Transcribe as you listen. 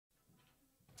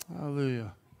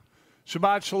Hallelujah.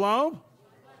 Shabbat shalom.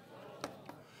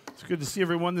 It's good to see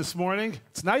everyone this morning.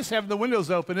 It's nice having the windows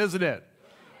open, isn't it?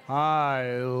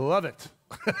 I love it.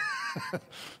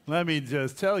 Let me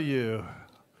just tell you.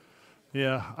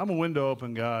 Yeah, I'm a window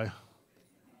open guy.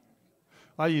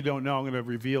 A lot of you don't know I'm going to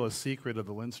reveal a secret of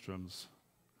the Lindstroms.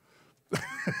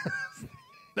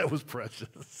 That was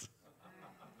precious.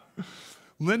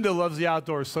 Linda loves the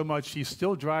outdoors so much she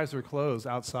still dries her clothes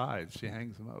outside. She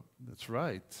hangs them up. That's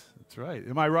right. That's right.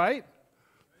 Am I right?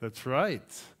 That's right.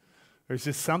 There's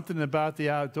just something about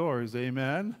the outdoors.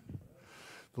 Amen.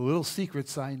 The little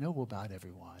secrets I know about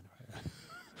everyone.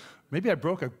 Maybe I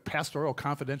broke a pastoral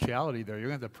confidentiality there. You're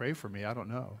going to have to pray for me. I don't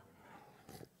know.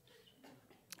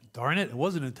 Darn it. It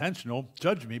wasn't intentional.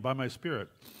 Judge me by my spirit.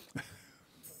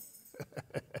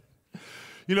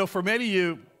 You know, for many of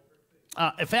you,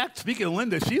 in fact, speaking of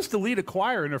Linda, she used to lead a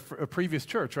choir in her previous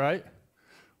church, right?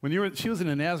 When she was in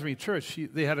a Nazarene church,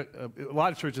 they had a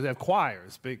lot of churches have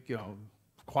choirs, big,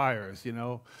 choirs,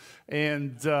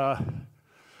 And,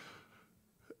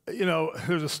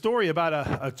 there's a story about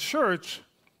a church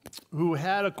who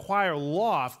had a choir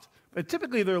loft, but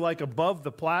typically they're like above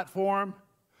the platform.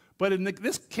 But in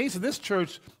this case of this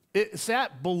church, it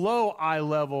sat below eye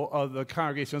level of the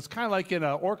congregation. It's kind of like in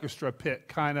an orchestra pit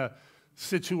kind of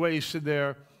situation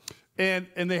there. And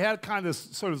they had kind of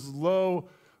sort of low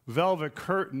velvet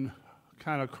curtain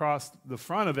kind of across the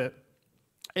front of it.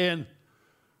 And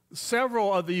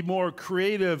several of the more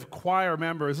creative choir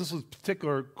members, this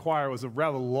particular choir was a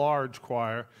rather large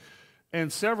choir,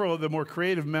 and several of the more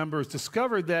creative members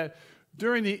discovered that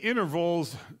during the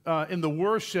intervals in the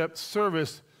worship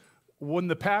service, when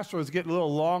the pastor was getting a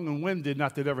little long and winded,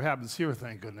 not that it ever happens here,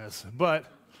 thank goodness, but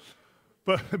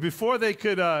before they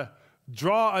could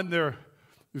draw on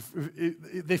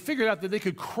they figured out that they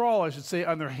could crawl, I should say,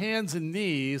 on their hands and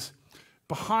knees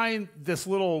behind this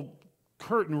little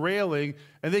curtain railing,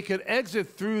 and they could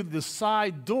exit through the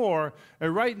side door,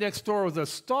 and right next door was a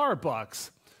Starbucks.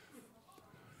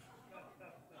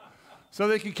 So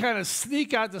they could kind of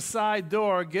sneak out the side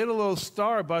door, get a little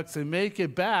Starbucks, and make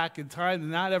it back in time to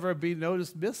not ever be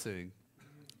noticed missing.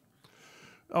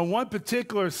 On one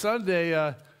particular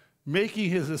Sunday, making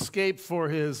his escape for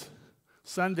his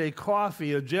Sunday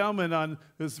coffee, a gentleman on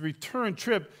his return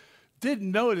trip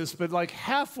didn't notice, but like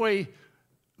halfway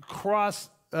across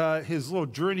his little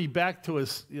journey back to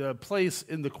his place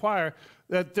in the choir,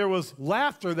 that there was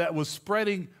laughter that was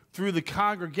spreading through the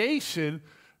congregation,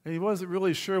 and he wasn't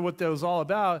really sure what that was all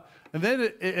about. And then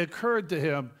it occurred to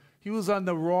him, he was on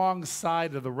the wrong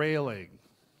side of the railing.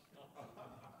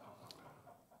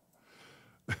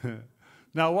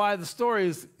 Now, why the story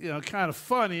is kind of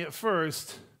funny at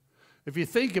first, if you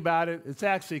think about it, it's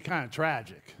actually kind of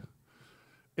tragic.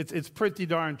 It's pretty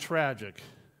darn tragic.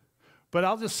 But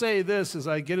I'll just say this as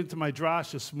I get into my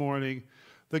Drash this morning.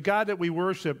 The God that we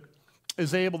worship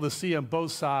is able to see on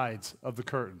both sides of the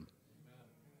curtain.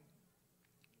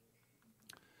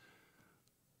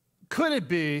 Could it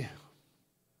be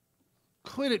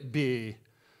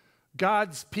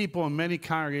God's people in many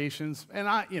congregations, and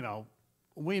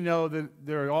we know that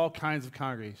there are all kinds of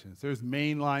congregations. There's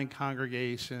mainline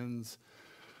congregations.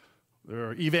 There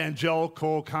are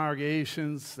evangelical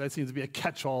congregations. That seems to be a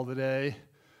catch-all today.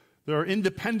 There are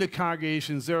independent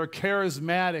congregations. There are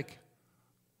charismatic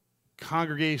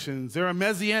congregations. There are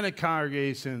messianic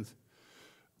congregations.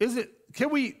 Could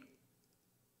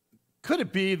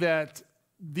it be that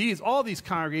all these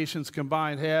congregations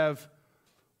combined have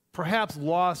perhaps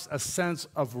lost a sense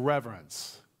of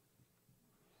reverence?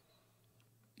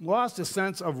 Lost a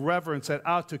sense of reverence that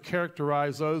ought to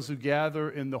characterize those who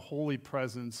gather in the holy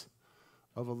presence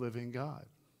of a living God.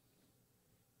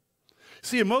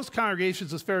 See, in most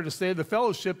congregations, it's fair to say the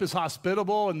fellowship is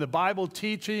hospitable and the Bible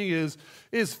teaching is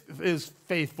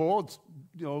faithful, it's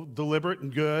deliberate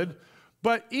and good.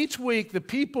 But each week, the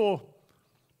people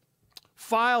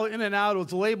file in and out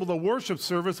what's labeled a worship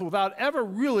service without ever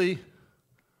really,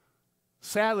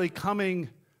 sadly, coming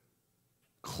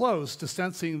close to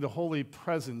sensing the holy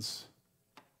presence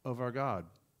of our God.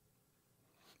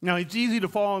 Now, it's easy to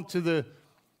fall into the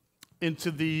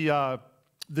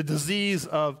disease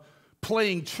of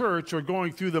playing church or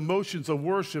going through the motions of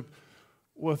worship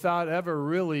without ever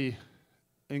really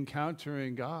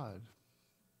encountering God.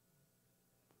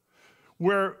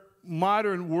 Where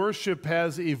modern worship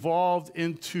has evolved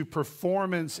into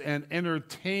performance and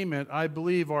entertainment, I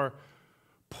believe our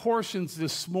portions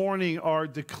this morning are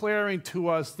declaring to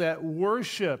us that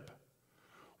worship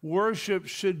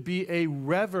should be a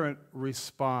reverent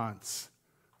response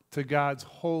to God's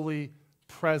holy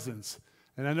presence.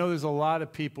 And I know there's a lot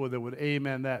of people that would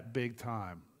amen that big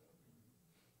time.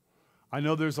 I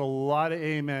know there's a lot of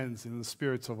amens in the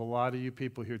spirits of a lot of you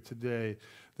people here today,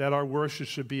 that our worship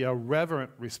should be a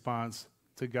reverent response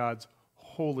to God's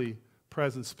holy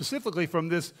presence. Specifically from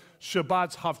this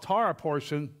Shabbat's Haftarah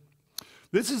portion,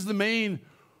 this is the main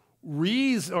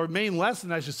reason, or main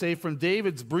lesson, I should say, from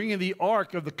David's bringing the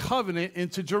Ark of the Covenant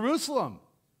into Jerusalem.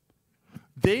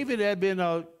 David had been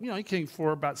he king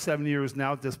for about 7 years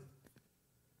now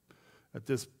at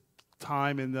this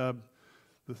time in the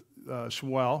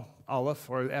Shemuel, Aleph,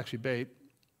 or actually Beit,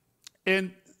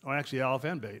 Aleph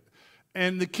and Beit.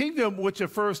 And the kingdom, which at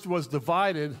first was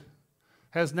divided,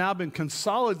 has now been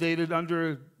consolidated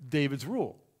under David's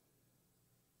rule.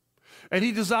 And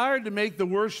he desired to make the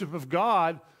worship of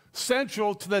God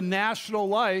central to the national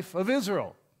life of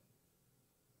Israel.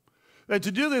 And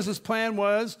to do this, his plan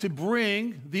was to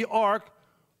bring the ark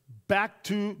back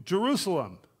to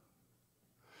Jerusalem.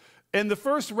 And the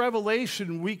first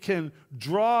revelation we can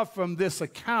draw from this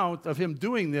account of him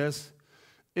doing this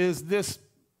is this,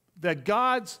 that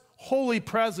God's holy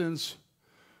presence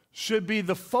should be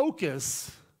the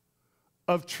focus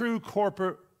of true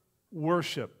corporate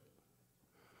worship.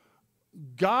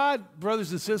 God,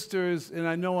 brothers and sisters, and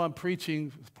I know I'm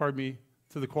preaching, pardon me,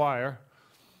 to the choir,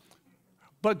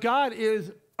 but God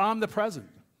is omnipresent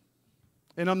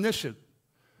and omniscient.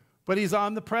 But he's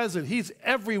omnipresent. He's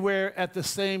everywhere at the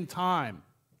same time.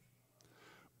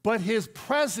 But his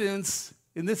presence,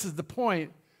 and this is the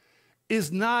point,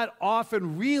 is not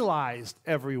often realized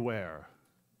everywhere.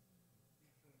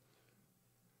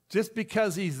 Just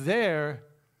because he's there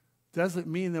doesn't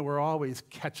mean that we're always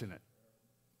catching it.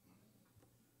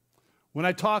 When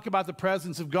I talk about the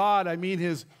presence of God, I mean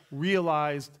his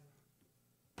realized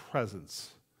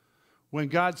presence. When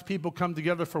God's people come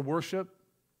together for worship,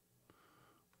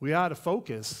 we ought to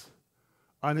focus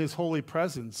on his holy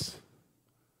presence.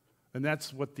 And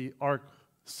that's what the ark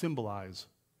symbolized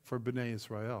for Bnei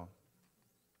Israel.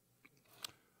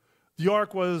 The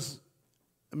ark was,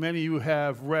 many of you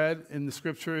have read in the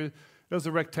scripture, it was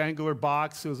a rectangular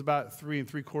box. It was about 3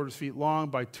 3/4 feet long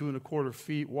by 2 1/4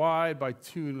 feet wide by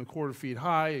 2 1/4 feet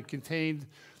high. It contained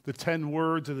the 10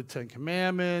 words of the 10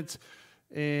 Commandments,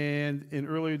 and in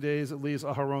earlier days, at least,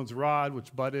 Aharon's rod,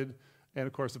 which budded, and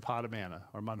of course, the pot of manna,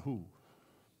 or manhu.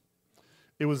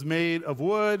 It was made of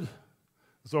wood. It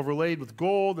was overlaid with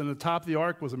gold, and the top of the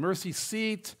ark was a mercy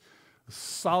seat, a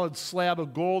solid slab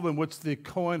of gold in which the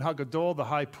Kohen Hagadol, the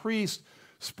high priest,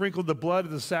 sprinkled the blood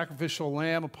of the sacrificial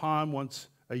lamb upon once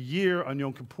a year on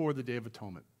Yom Kippur, the Day of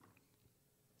Atonement.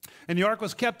 And the ark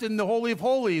was kept in the Holy of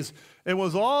Holies and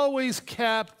was always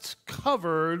kept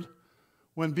covered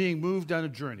when being moved on a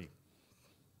journey.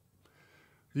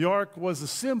 The ark was a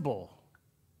symbol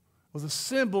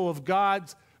of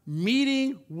God's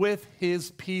meeting with his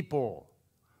people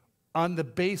on the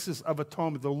basis of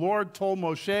atonement. The Lord told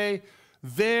Moshe,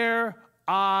 "There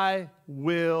I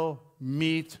will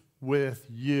meet with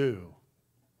you.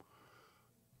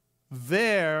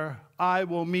 There I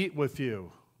will meet with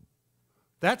you."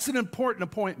 That's an important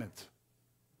appointment.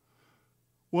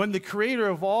 When the creator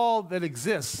of all that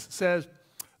exists says,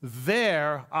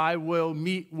 "There I will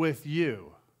meet with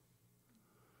you."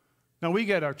 Now, we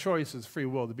get our choice as free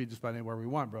will to be just about anywhere we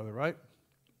want, brother, right?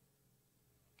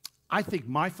 I think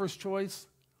my first choice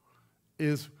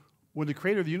is when the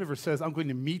creator of the universe says, "I'm going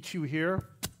to meet you here,"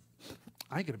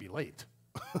 I ain't going to be late.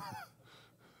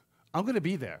 I'm going to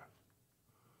be there.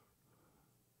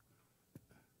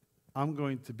 I'm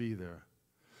going to be there.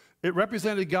 It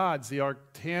represented God's, the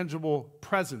arctangible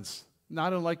presence,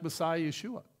 not unlike Messiah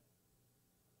Yeshua.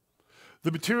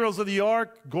 The materials of the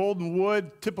ark, gold and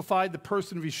wood, typified the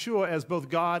person of Yeshua as both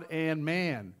God and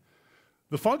man.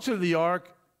 The function of the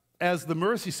ark as the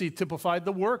mercy seat typified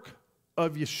the work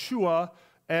of Yeshua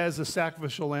as the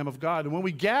sacrificial Lamb of God. And when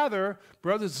we gather,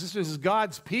 brothers and sisters, as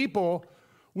God's people,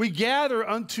 we gather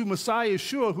unto Messiah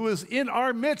Yeshua, who is in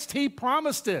our midst. He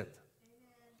promised it.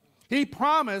 Amen. He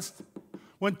promised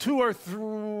when 2 or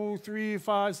 3,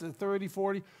 5, 30,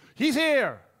 40, he's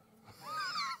here.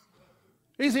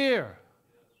 He's here.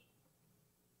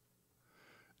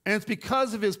 And it's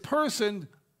because of his person,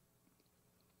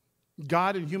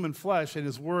 God in human flesh, and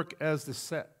his work as the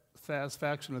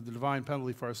satisfaction of the divine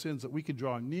penalty for our sins, that we could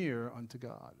draw near unto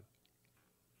God.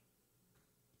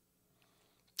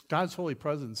 God's holy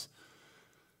presence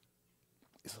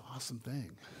is an awesome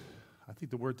thing. I think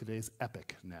the word today is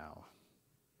epic now.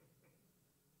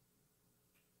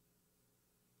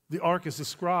 The ark is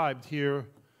described here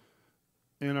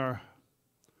in our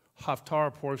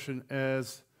Haftarah portion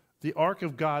as the ark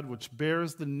of God, which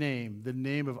bears the name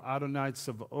of Adonai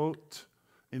Tzavaot,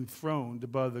 enthroned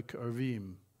above the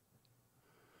cherubim.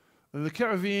 And the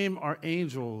cherubim are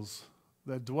angels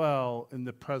that dwell in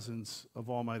the presence of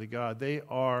Almighty God. They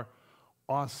are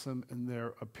awesome in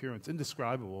their appearance,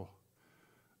 indescribable,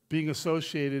 being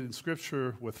associated in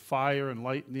Scripture with fire and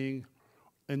lightning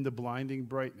and the blinding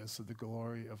brightness of the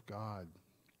glory of God.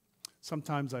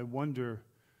 Sometimes I wonder,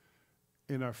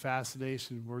 in our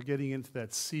fascination, we're getting into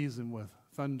that season with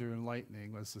thunder and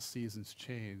lightning as the seasons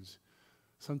change.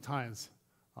 Sometimes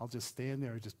I'll just stand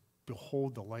there and just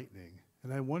behold the lightning.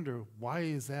 And I wonder, why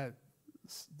is that?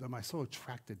 Am I so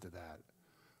attracted to that?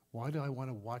 Why do I want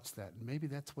to watch that? And maybe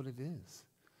that's what it is.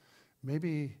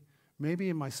 Maybe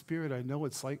in my spirit I know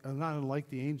it's like, I'm not unlike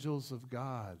the angels of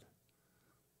God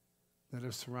that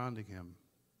are surrounding him.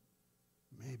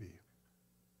 Maybe.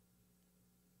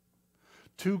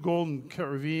 2 golden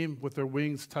cherubim with their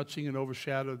wings touching and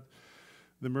overshadowed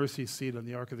the mercy seat on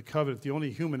the Ark of the Covenant. The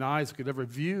only human eyes could ever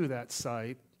view that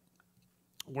sight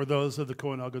were those of the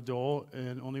Kohen HaGadol,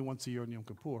 and only once a year in Yom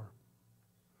Kippur.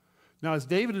 Now, as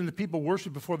David and the people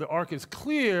worshiped before the Ark, it's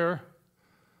clear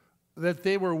that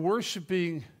they were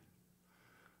worshiping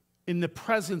in the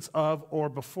presence of or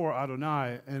before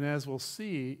Adonai. And as we'll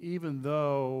see, even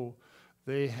though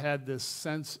they had this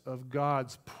sense of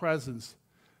God's presence,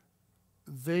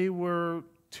 they were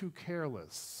too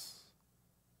careless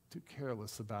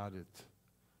about it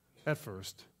at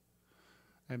first.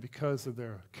 And because of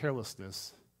their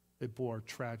carelessness, it bore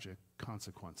tragic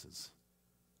consequences.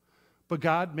 But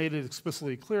God made it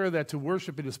explicitly clear that to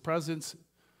worship in his presence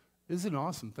is an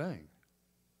awesome thing,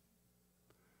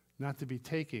 not to be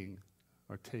taken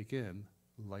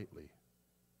lightly.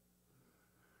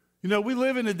 You know, we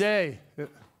live in a day,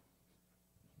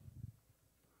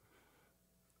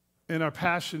 in our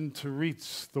passion to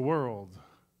reach the world,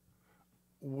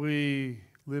 we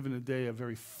live in a day of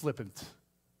very flippant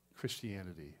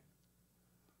Christianity.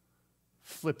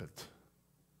 Flippant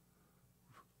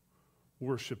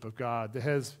worship of God that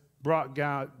has brought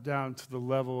God down to the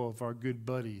level of our good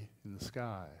buddy in the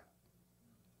sky,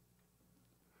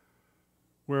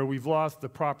 where we've lost the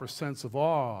proper sense of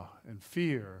awe and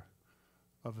fear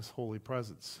of his holy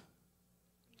presence.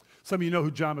 Some of you know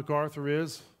who John MacArthur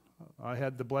is. I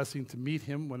had the blessing to meet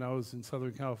him when I was in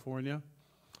Southern California.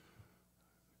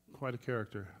 Quite a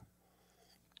character.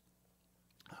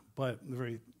 But a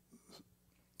very,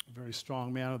 very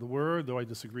strong man of the word, though I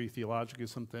disagree theologically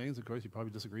with some things. Of course, he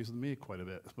probably disagrees with me quite a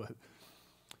bit.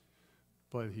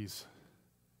 But he's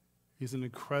an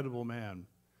incredible man.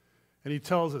 And he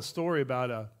tells a story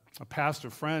about a pastor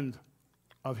friend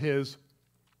of his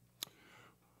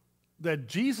that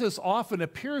Jesus often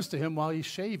appears to him while he's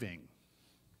shaving.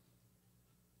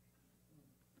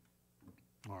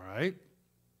 All right.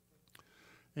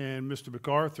 And Pastor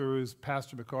MacArthur's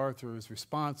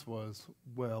response was,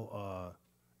 well,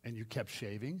 and you kept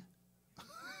shaving?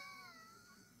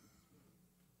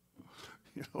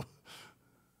 You know,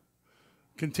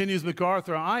 continues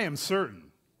MacArthur, I am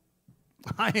certain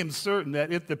that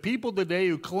if the people today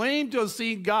who claim to have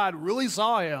seen God really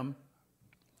saw him,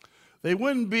 they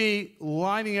wouldn't be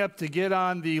lining up to get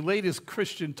on the latest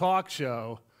Christian talk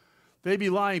show. They'd be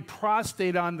lying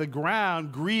prostrate on the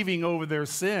ground, grieving over their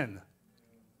sin.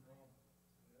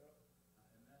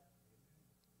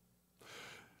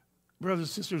 Brothers and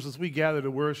sisters, as we gather to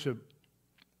worship,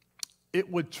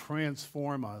 it would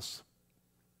transform us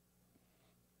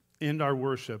in our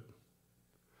worship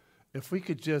if we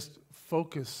could just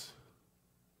focus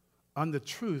on the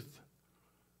truth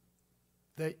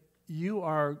that you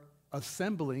are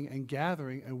assembling and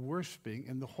gathering and worshiping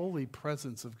in the holy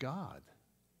presence of God,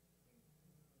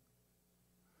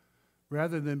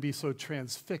 rather than be so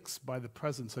transfixed by the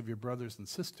presence of your brothers and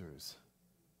sisters.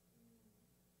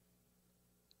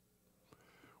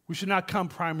 We should not come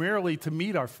primarily to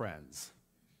meet our friends.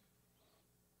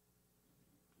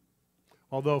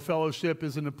 Although fellowship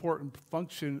is an important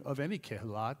function of any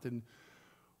kehilat, and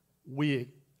we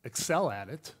excel at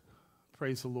it,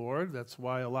 praise the Lord. That's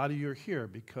why a lot of you are here,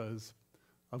 because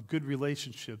of good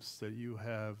relationships that you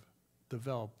have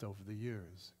developed over the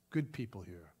years. Good people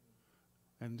here,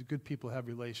 and good people have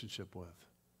relationship with.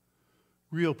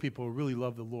 Real people who really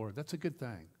love the Lord. That's a good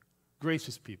thing.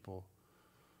 Gracious people.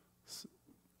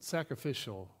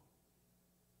 Sacrificial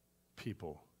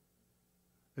people.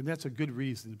 And that's a good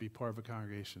reason to be part of a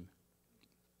congregation.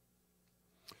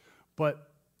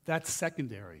 But that's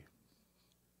secondary.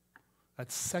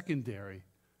 That's secondary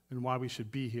in why we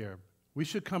should be here. We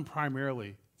should come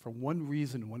primarily for one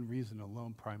reason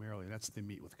alone primarily, and that's to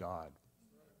meet with God.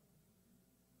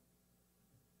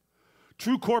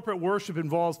 True corporate worship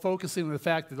involves focusing on the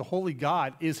fact that the holy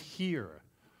God is here.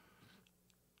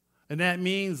 And that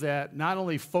means that not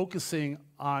only focusing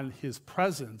on his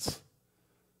presence,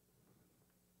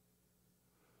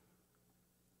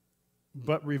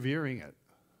 but revering it.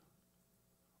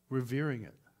 Revering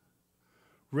it.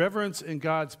 Reverence in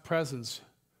God's presence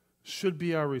should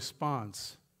be our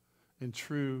response in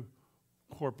true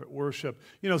corporate worship.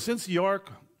 You know, since the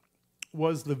ark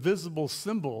was the visible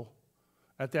symbol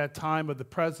at that time of the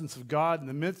presence of God in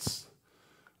the midst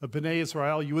of Bnei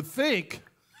Israel, you would think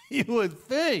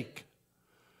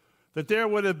that there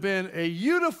would have been a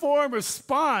uniform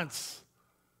response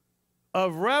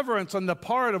of reverence on the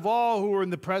part of all who were in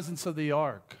the presence of the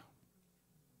ark.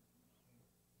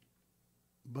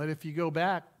 But if you go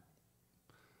back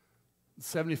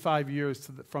 75 years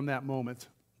from that moment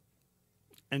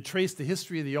and trace the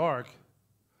history of the ark,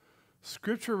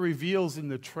 Scripture reveals in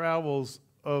the travels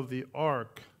of the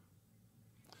ark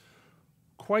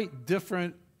quite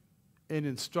different and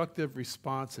instructive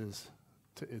responses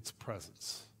to its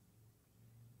presence.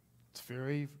 It's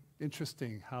very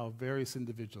interesting how various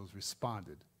individuals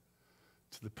responded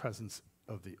to the presence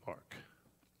of the ark.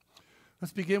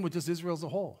 Let's begin with just Israel as a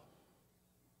whole.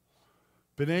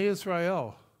 Bnei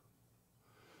Israel.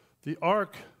 The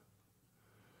ark,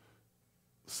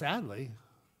 sadly,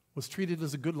 was treated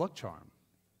as a good luck charm.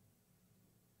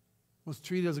 Was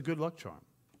treated as a good luck charm.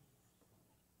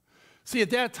 See, at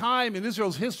that time in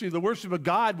Israel's history, the worship of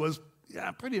God was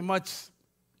pretty much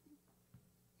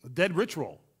a dead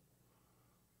ritual.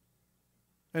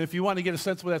 And if you want to get a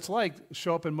sense of what that's like,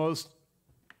 show up in most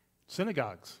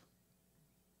synagogues.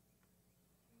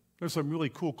 There's some really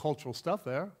cool cultural stuff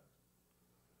there.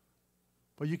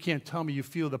 But you can't tell me you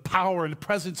feel the power and the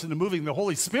presence and the moving of the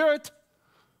Holy Spirit.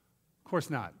 Of course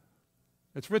not.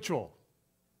 It's ritual.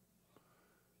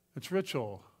 It's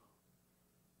ritual.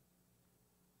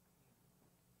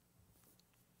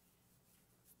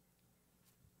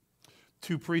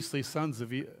 Two priestly sons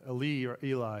of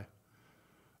Eli,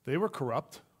 they were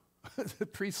corrupt. The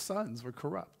priest's sons were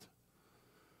corrupt.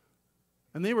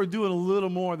 And they were doing a little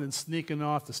more than sneaking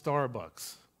off to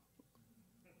Starbucks.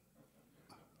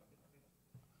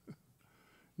 You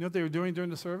know what they were doing during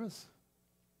the service?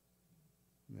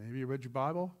 Maybe you read your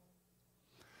Bible?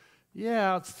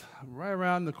 Yeah, it's right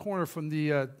around the corner from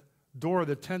the door of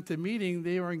the tent of meeting.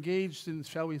 They were engaged in,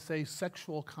 shall we say,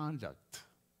 sexual conduct.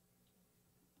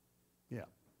 Yeah,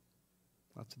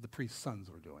 that's what the priest's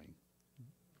sons were doing.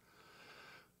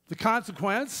 The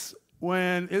consequence,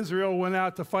 when Israel went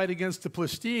out to fight against the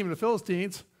Plishtim and the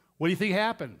Philistines, what do you think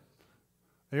happened?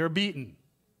 They were beaten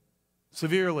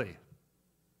severely.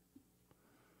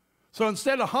 So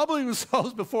instead of humbling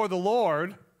themselves before the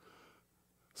Lord,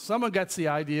 someone gets the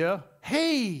idea,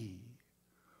 hey,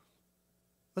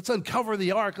 let's uncover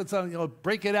the ark, let's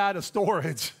break it out of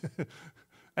storage,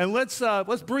 and let's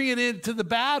bring it into the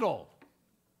battle.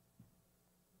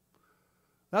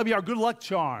 That'll be our good luck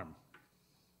charm.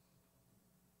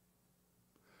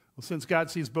 Well, since God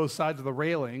sees both sides of the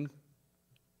railing,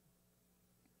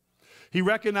 He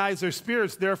recognized their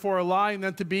spirits, therefore allowing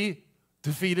them to be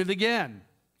defeated again.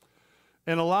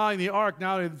 And allowing the ark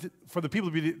not only for the people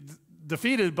to be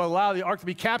defeated, but allow the ark to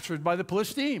be captured by the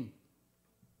Plishtim.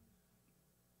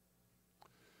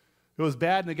 It was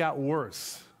bad and it got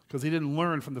worse because he didn't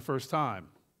learn from the first time.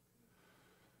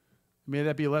 May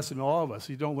that be a lesson to all of us.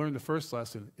 You don't learn the first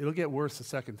lesson, it'll get worse the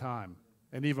second time,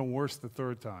 and even worse the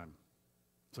third time.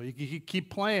 So you can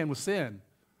keep playing with sin,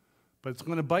 but it's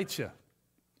going to bite you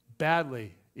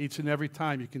badly each and every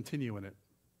time you continue in it.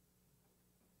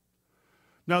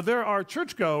 Now, there are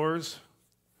churchgoers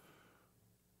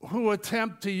who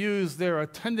attempt to use their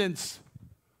attendance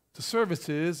to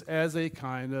services as a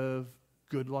kind of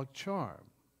good luck charm.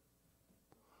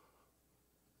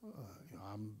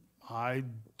 I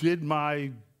did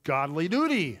my godly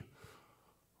duty.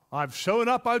 I've shown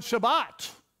up on Shabbat.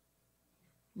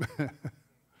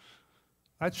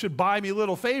 That should buy me a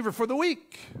little favor for the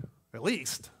week, at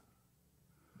least.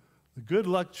 The good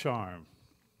luck charm.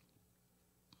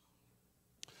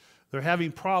 They're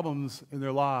having problems in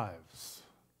their lives.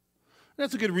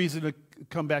 That's a good reason to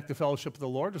come back to fellowship with the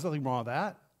Lord. There's nothing wrong with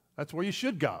that. That's where you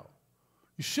should go.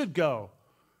 You should go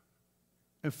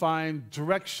and find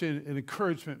direction and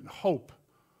encouragement and hope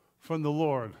from the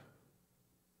Lord.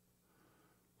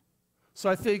 So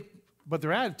I think, but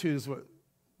their attitude is what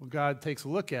God takes a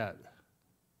look at.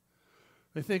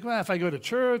 They think, well, if I go to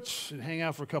church and hang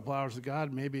out for a couple hours with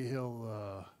God, maybe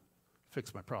He'll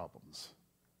fix my problems.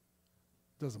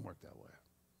 Doesn't work that way.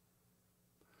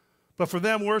 But for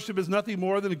them, worship is nothing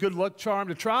more than a good luck charm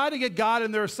to try to get God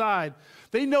on their side.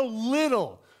 They know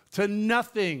little to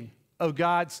nothing of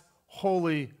God's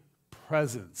holy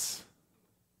presence.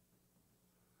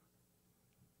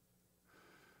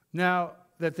 Now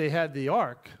that they had the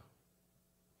ark,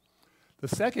 The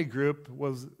second group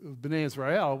was Bnei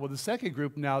Israel. Well, the second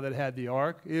group now that had the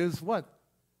ark is what?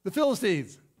 The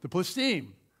Philistines, the Plishtim.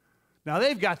 Now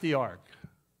they've got the ark.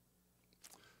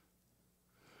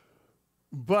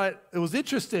 But it was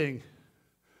interesting.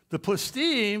 The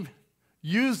Plishtim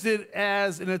used it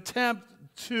as an attempt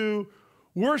to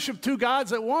worship two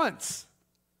gods at once.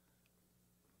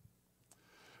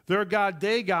 Their god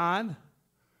Dagon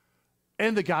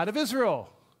and the God of Israel.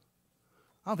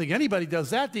 I don't think anybody does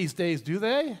that these days, do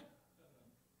they?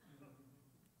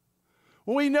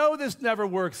 Well, we know this never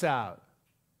works out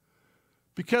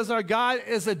because our God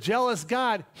is a jealous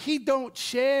God. He don't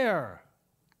share.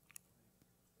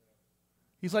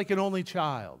 He's like an only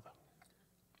child.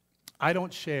 I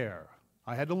don't share.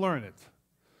 I had to learn it.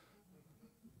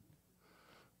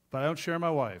 But I don't share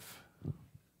my wife.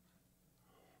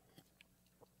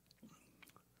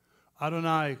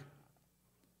 Adonai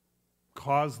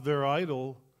caused their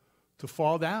idol to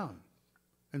fall down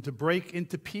and to break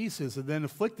into pieces, and then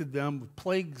afflicted them with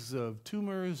plagues of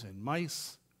tumors and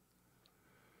mice.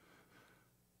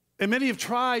 And many have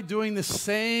tried doing the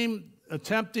same,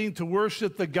 attempting to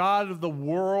worship the God of the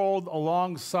world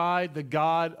alongside the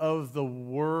God of the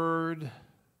Word.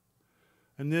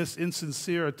 And this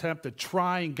insincere attempt at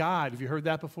trying God. Have you heard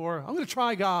that before? I'm going to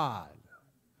try God.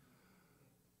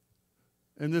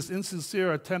 And this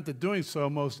insincere attempt at doing so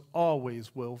most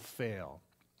always will fail.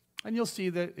 And you'll see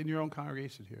that in your own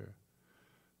congregation here.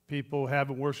 People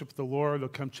haven't worshiped the Lord. They'll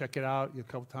come check it out a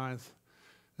couple times.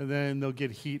 And then they'll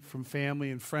get heat from family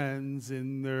and friends,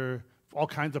 and there are all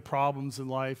kinds of problems in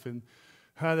life. And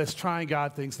this trying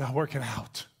God thing's not working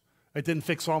out. It didn't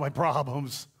fix all my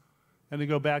problems. And they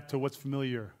go back to what's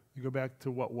familiar. They go back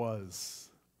to what was.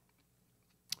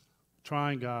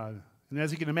 Trying God. And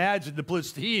as you can imagine, the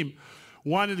Plishtim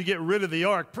wanted to get rid of the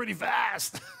ark pretty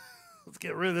fast. Let's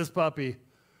get rid of this puppy.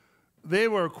 They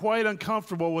were quite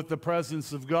uncomfortable with the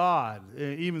presence of God.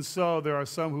 Even so, there are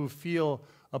some who feel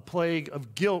a plague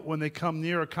of guilt when they come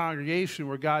near a congregation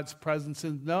where God's presence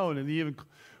is known, and even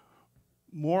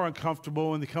more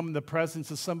uncomfortable when they come in the presence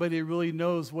of somebody who really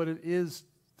knows what it is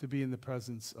to be in the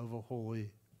presence of a holy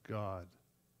God.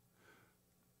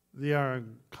 They are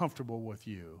uncomfortable with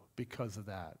you because of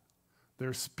that.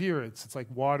 Their spirits, it's like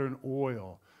water and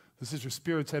oil. This is your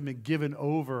spirits have been given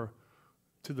over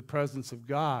to the presence of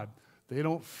God. They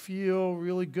don't feel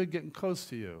really good getting close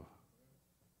to you.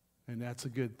 And that's a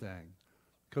good thing,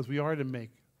 because we are to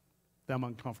make them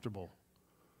uncomfortable.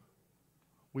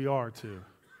 We are to.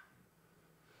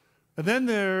 And then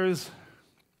there's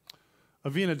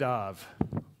Avinadav.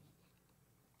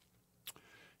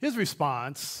 His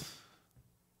response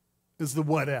is the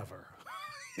whatever.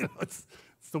 It's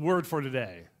the word for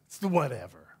today. It's the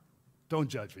whatever. Don't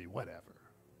judge me, whatever.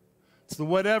 It's the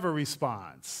whatever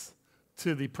response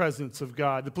to the presence of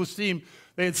God. The Plishtim,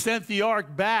 they had sent the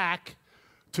ark back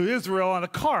to Israel on a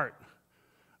cart,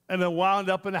 and it wound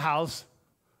up in the house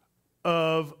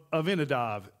of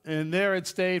Avinadav. And there it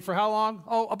stayed for how long?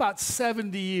 Oh, about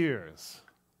 70 years.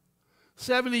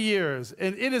 70 years.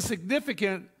 And it is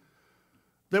significant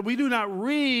that we do not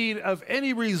read of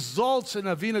any results in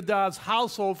Avinadav's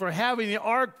household for having the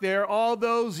ark there all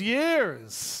those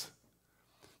years.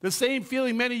 The same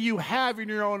feeling many of you have in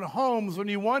your own homes when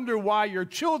you wonder why your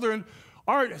children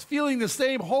aren't feeling the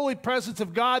same holy presence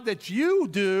of God that you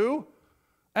do,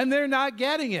 and they're not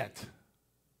getting it.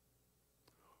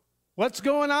 What's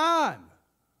going on?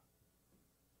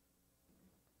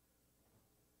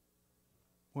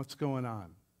 What's going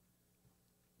on?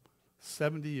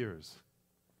 70 years.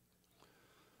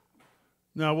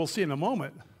 Now, we'll see in a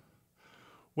moment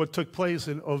what took place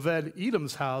in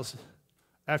Obed-Edom's house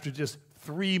after just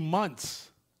 3 months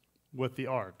with the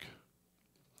ark.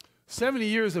 70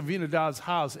 years of Avinadav's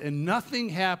house, and nothing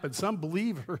happened. Some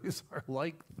believers are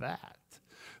like that.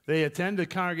 They attend a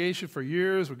congregation for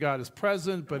years where God is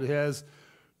present, but it has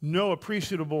no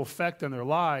appreciable effect on their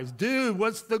lives. Dude,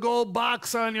 what's the gold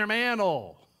box on your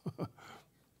mantle?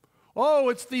 Oh,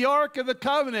 it's the Ark of the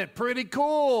Covenant. Pretty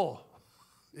cool,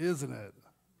 isn't it?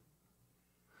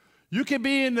 You can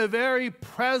be in the very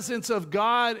presence of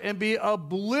God and be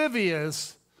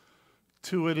oblivious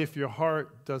to it if your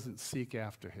heart doesn't seek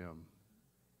after him.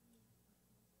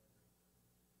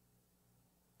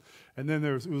 And then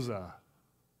there's Uzzah.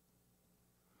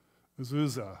 There's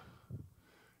Uzzah.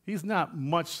 He's not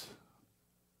much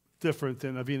different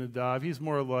than Avinadav. He's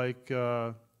more like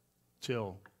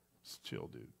chill. Just chill,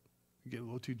 dude. You get a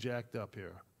little too jacked up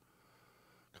here.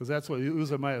 Because that's what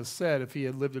Uzzah might have said if he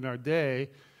had lived in our day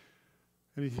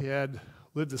and he had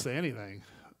lived to say anything.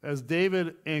 As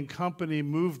David and company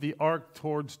moved the ark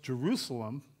towards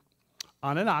Jerusalem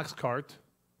on an ox cart,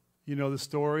 You know the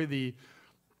story. The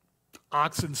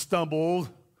oxen stumbled,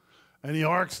 and the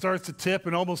ark starts to tip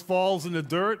and almost falls in the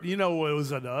dirt. You know what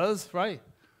Uzzah does, right?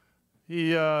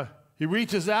 He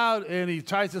reaches out, and he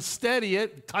tries to steady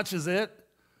it, touches it,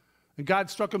 and God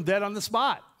struck him dead on the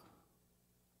spot.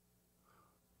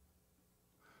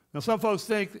 Now, some folks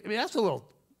think, that's a little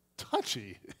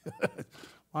touchy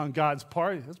on God's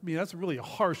part. That's really a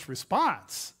harsh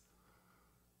response.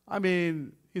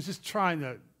 He's just trying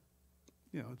to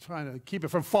keep it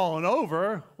from falling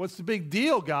over. What's the big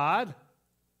deal, God?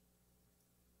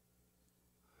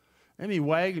 Any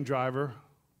wagon driver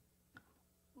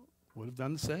would have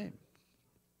done the same.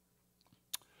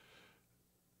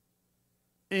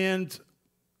 And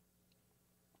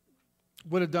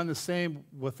would have done the same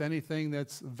with anything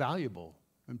that's valuable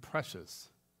and precious.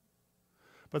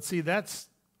 But see, that's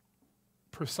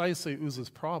precisely Uzzah's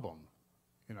problem,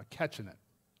 catching it.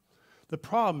 The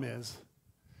problem is,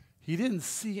 he didn't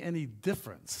see any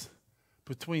difference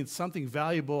between something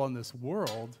valuable in this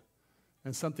world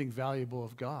and something valuable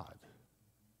of God.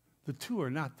 The two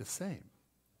are not the same.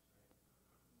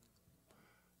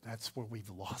 That's where we've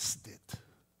lost it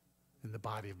in the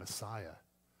body of Messiah.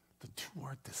 The two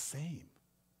aren't the same.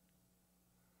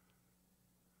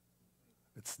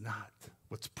 It's not.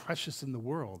 What's precious in the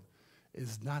world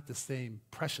is not the same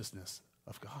preciousness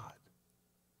of God.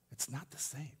 It's not the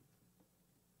same.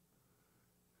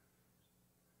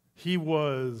 He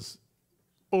was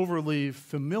overly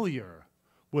familiar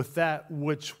with that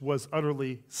which was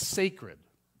utterly sacred.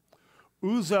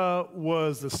 Uzzah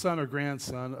was the son or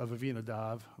grandson of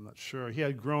Avinadav. I'm not sure. He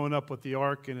had grown up with the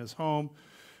ark in his home.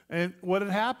 And what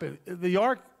had happened? The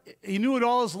ark, he knew it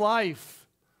all his life.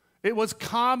 It was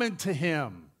common to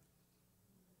him.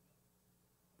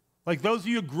 Like those of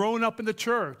you who grown up in the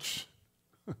church,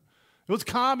 it was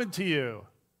common to you.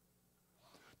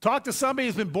 Talk to somebody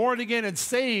who's been born again and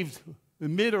saved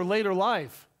in mid or later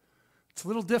life. It's a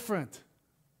little different.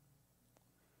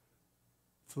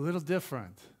 It's a little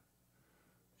different.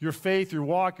 Your faith, your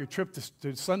walk, your trip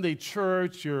to Sunday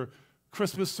church, your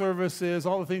Christmas services,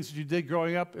 all the things that you did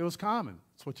growing up, it was common.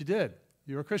 It's what you did.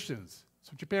 You were Christians.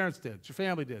 It's what your parents did. It's your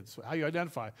family did. It's how you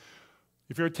identify.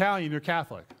 If you're Italian, you're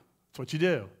Catholic. It's what you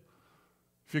do.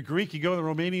 If you're Greek, you go to the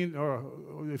Romanian,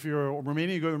 or if you're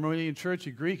Romanian, you go to the Romanian church.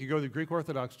 You're Greek, you go to the Greek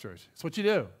Orthodox church. It's what you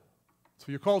do. It's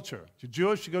for your culture. If you're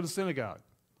Jewish, you go to synagogue.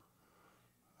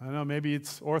 I don't know, maybe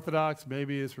it's Orthodox,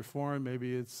 maybe it's Reformed,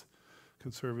 maybe it's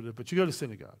conservative, but you go to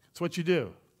synagogue. It's what you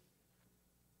do.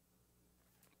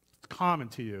 It's common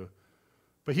to you.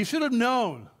 But he should have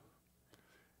known.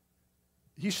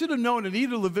 He should have known that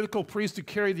either Levitical priests who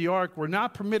carried the ark were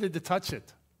not permitted to touch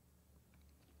it,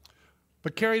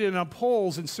 but carried it on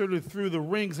poles inserted through the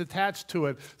rings attached to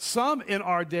it. Some in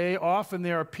our day, often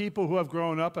there are people who have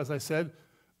grown up, as I said,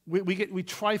 we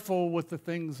trifle with the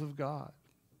things of God.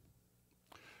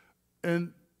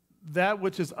 And that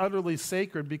which is utterly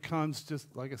sacred becomes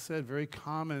just, like I said, very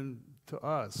common to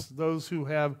us. Those who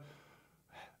have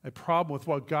a problem with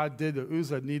what God did to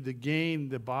Uzzah need to gain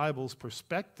the Bible's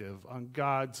perspective on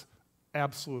God's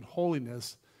absolute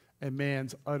holiness and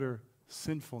man's utter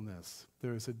sinfulness.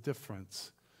 There is a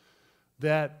difference.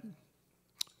 That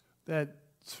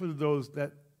sort of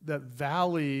that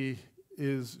valley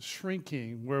is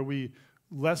shrinking, where we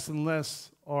less and less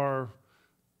are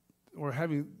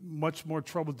having much more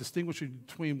trouble distinguishing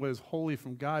between what is holy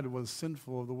from God and what is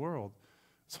sinful of the world.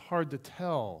 It's hard to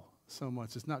tell so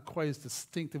much. It's not quite as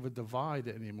distinctive a divide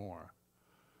anymore.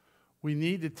 We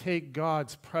need to take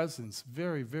God's presence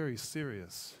very, very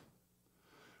serious.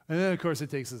 And then, of course, it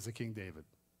takes us to King David.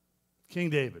 King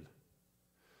David.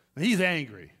 Now, he's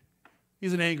angry.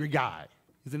 He's an angry guy.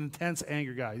 He's an intense,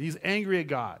 angry guy. He's angry at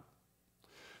God.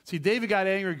 See, David got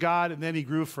angry at God, and then he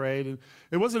grew afraid. And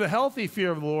it wasn't a healthy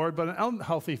fear of the Lord, but an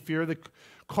unhealthy fear that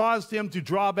caused him to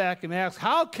draw back and ask,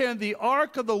 how can the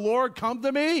ark of the Lord come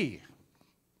to me?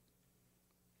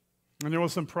 And there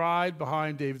was some pride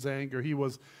behind David's anger. He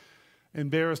was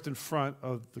embarrassed in front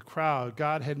of the crowd.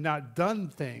 God had not done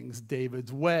things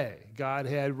David's way. God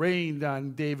had rained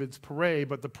on David's parade,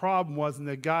 but the problem wasn't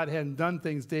that God hadn't done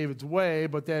things David's way,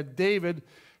 but that David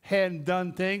hadn't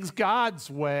done things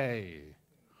God's way.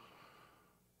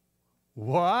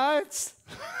 What?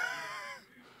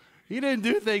 He didn't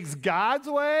do things God's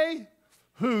way?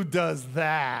 Who does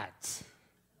that?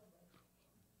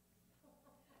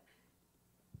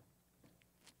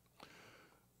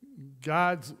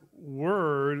 God's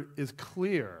word is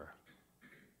clear.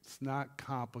 It's not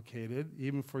complicated,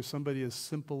 even for somebody as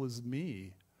simple as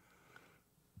me,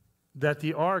 that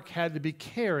the ark had to be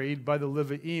carried by the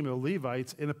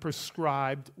Levites in a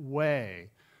prescribed way.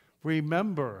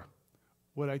 Remember,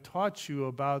 what I taught you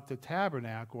about the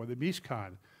tabernacle or the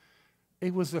Mishkan.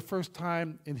 It was the first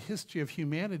time in history of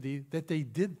humanity that they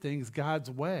did things God's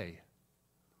way.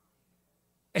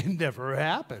 It never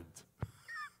happened.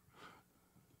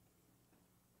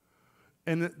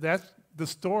 And that's the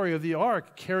story of the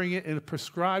ark, carrying it in a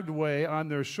prescribed way on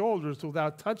their shoulders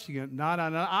without touching it, not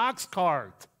on an ox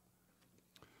cart.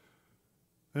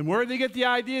 And where did they get the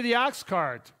idea of the ox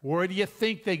cart? Where do you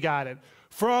think they got it?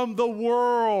 From the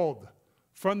world,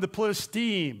 from the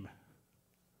Philistine.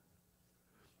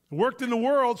 It worked in the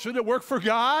world. Should it work for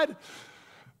God?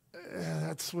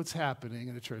 That's what's happening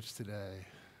in the church today,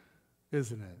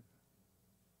 isn't it?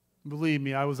 Believe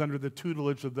me, I was under the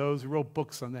tutelage of those who wrote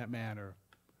books on that matter.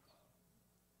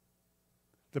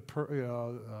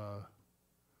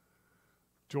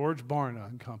 George Barna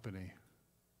and Company.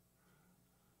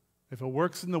 If it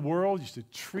works in the world, you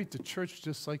should treat the church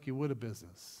just like you would a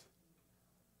business.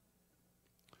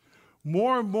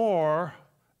 More and more,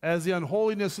 as the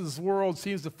unholiness of this world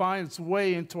seems to find its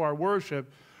way into our worship,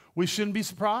 we shouldn't be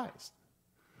surprised.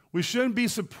 We shouldn't be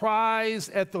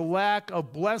surprised at the lack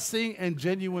of blessing and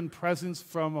genuine presence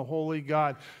from a holy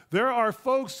God. There are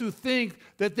folks who think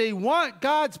that they want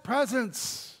God's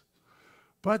presence,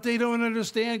 but they don't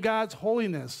understand God's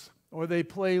holiness, or they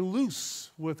play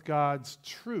loose with God's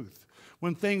truth.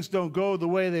 When things don't go the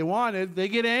way they wanted, they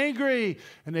get angry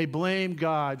and they blame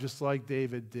God, just like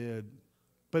David did.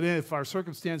 But if our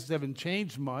circumstances haven't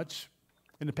changed much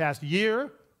in the past year,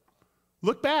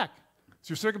 look back. Has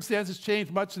your circumstances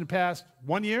changed much in the past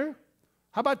 1 year?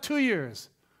 How about 2 years?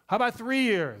 How about 3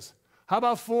 years? How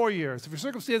about 4 years? If your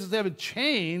circumstances haven't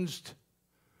changed,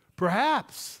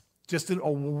 perhaps, just a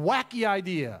wacky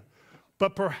idea,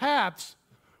 but perhaps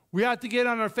we ought to get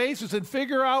on our faces and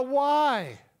figure out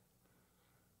why.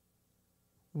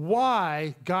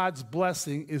 Why God's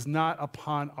blessing is not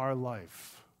upon our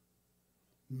life.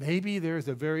 Maybe there's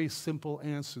a very simple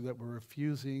answer that we're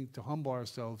refusing to humble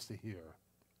ourselves to hear.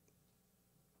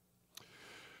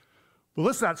 But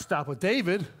let's not stop with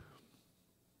David.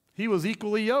 He was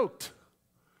equally yoked.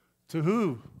 To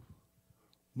who?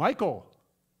 Michal.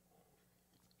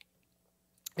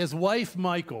 His wife,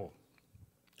 Michal.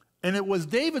 And it was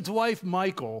David's wife,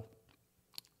 Michal,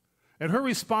 and her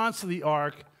response to the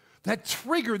ark that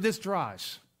triggered this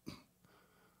Drash.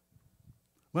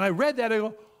 When I read that, I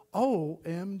go,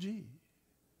 OMG.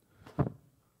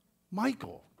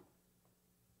 Michal.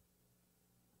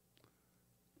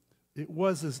 It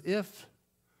was as if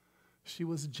she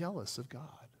was jealous of God.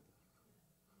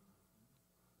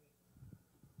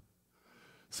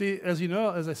 See, as you know,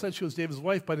 as I said, she was David's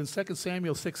wife, but in 2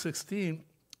 Samuel 6:16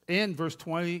 and verse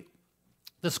 20,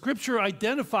 the scripture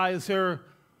identifies her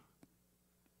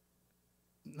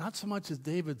not so much as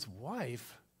David's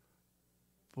wife,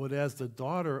 but as the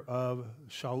daughter of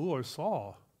Shaul or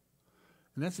Saul.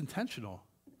 And that's intentional,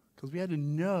 because we had to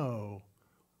know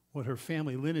what her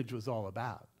family lineage was all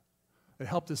about. It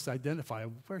helped us identify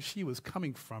where she was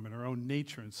coming from in her own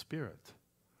nature and spirit.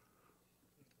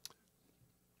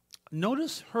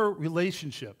 Notice her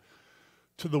relationship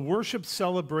to the worship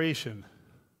celebration.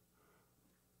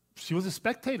 She was a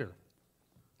spectator.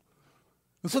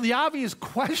 And so the obvious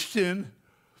question,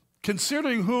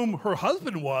 considering whom her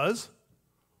husband was,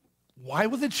 why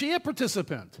wasn't she a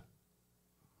participant?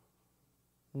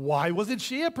 Why wasn't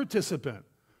she a participant?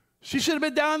 She should have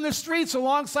been down in the streets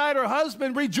alongside her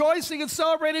husband, rejoicing and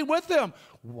celebrating with him.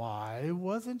 Why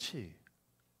wasn't she?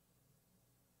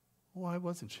 Why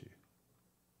wasn't she?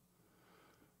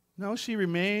 No, she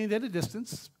remained at a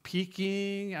distance,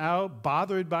 peeking out,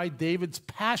 bothered by David's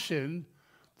passion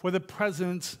for the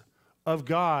presence of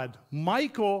God.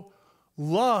 Michal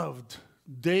loved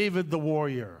David the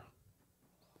warrior.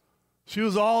 She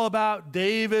was all about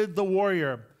David the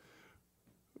warrior.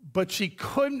 But she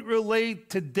couldn't relate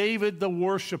to David the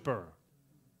worshiper.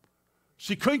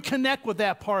 She couldn't connect with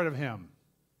that part of him.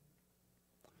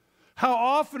 How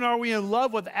often are we in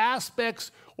love with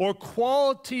aspects or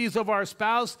qualities of our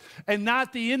spouse and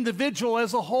not the individual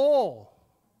as a whole?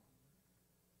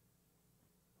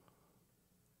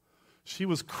 She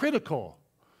was critical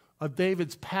of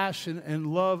David's passion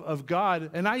and love of God,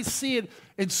 and I see it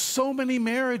in so many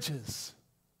marriages.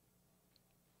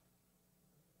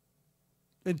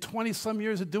 In 20-some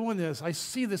years of doing this, I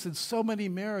see this in so many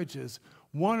marriages.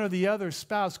 One or the other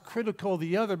spouse critical of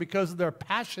the other because of their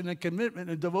passion and commitment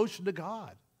and devotion to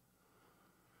God.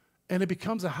 And it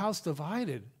becomes a house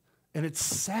divided, and it's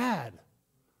sad.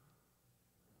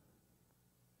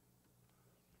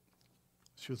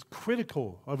 She was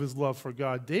critical of his love for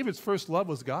God. David's first love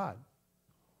was God.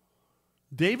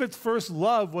 David's first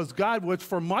love was God, which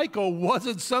for Michal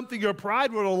wasn't something her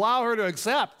pride would allow her to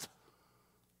accept.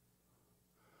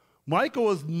 Michal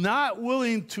was not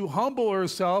willing to humble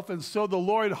herself, and so the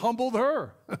Lord humbled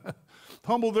her.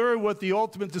 Humbled her with the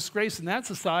ultimate disgrace in that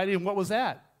society, and what was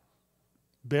that?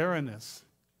 Barrenness.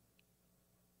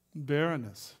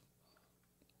 Barrenness.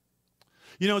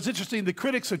 You know, it's interesting, the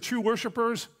critics of true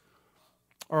worshipers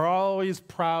are always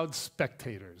proud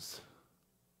spectators,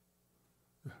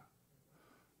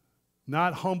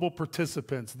 not humble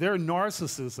participants. Their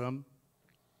narcissism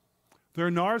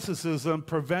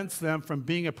prevents them from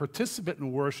being a participant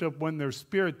in worship when their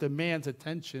spirit demands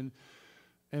attention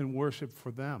and worship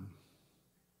for them.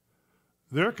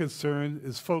 Their concern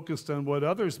is focused on what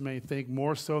others may think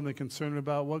more so than concerned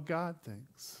about what God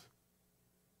thinks.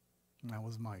 And that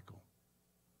was Michal.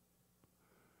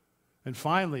 And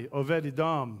finally,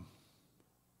 Obed-Edom,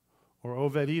 or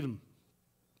Obed-Edom,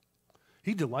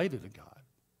 he delighted in God.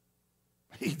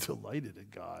 He delighted in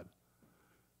God.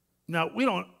 Now,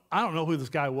 I don't know who this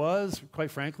guy was,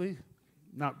 quite frankly.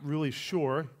 Not really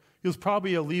sure. He was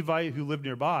probably a Levite who lived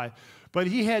nearby. But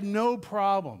he had no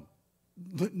problem,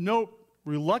 no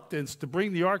reluctance to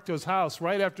bring the ark to his house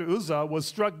right after Uzzah was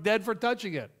struck dead for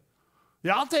touching it.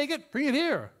 Yeah, I'll take it. Bring it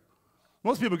here.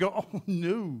 Most people go, oh,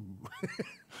 no.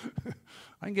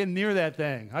 I can get near that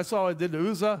thing. I saw what it did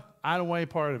to Uzzah. I don't want any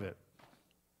part of it.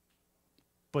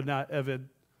 But not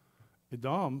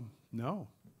Obed-Edom, no.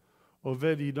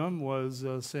 Obed-Edom was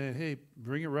saying, hey,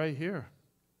 bring it right here.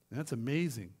 That's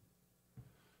amazing.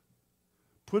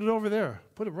 Put it over there.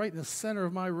 Put it right in the center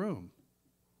of my room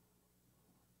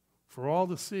for all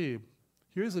to see.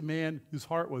 Here's a man whose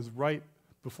heart was right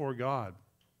before God.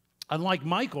 Unlike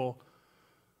Michal,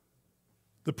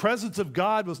 the presence of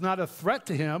God was not a threat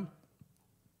to him.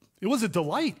 It was a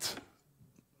delight.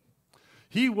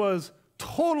 He was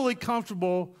totally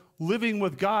comfortable living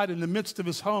with God in the midst of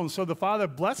his home. So the Father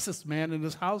blessed this man in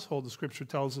his household, the scripture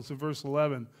tells us in verse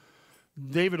 11.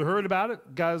 David heard about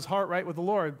it, got his heart right with the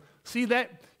Lord. See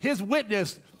that his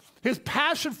witness, his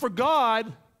passion for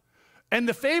God, and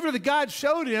the favor that God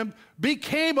showed him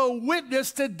became a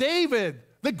witness to David,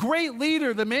 the great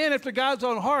leader, the man after God's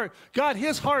own heart. Got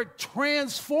his heart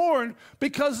transformed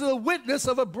because of the witness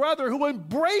of a brother who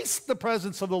embraced the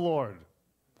presence of the Lord,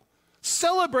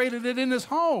 celebrated it in his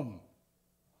home.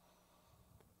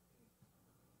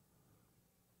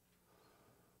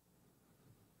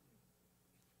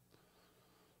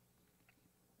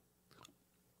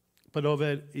 But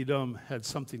Obed-Edom had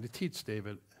something to teach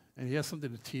David, and he has something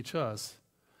to teach us,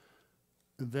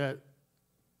 that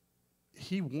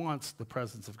he wants the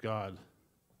presence of God.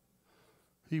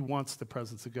 He wants the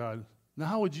presence of God. Now,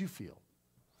 how would you feel?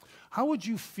 How would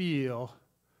you feel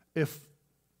if,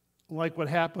 like what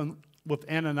happened with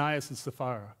Ananias and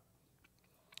Sapphira,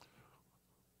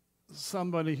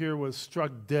 somebody here was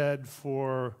struck dead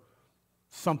for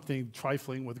something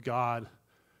trifling with God,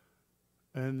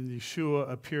 and Yeshua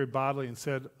appeared bodily and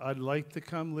said, I'd like to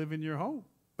come live in your home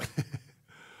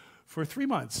for 3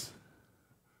 months.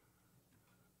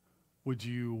 Would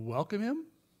you welcome him?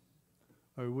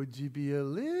 Or would you be a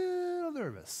little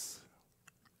nervous?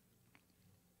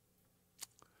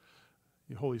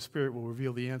 The Holy Spirit will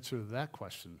reveal the answer to that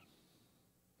question.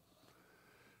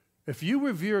 If you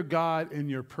revere God in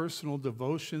your personal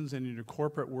devotions and in your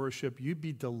corporate worship, you'd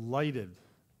be delighted.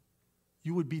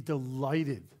 You would be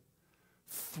delighted,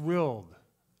 thrilled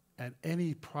at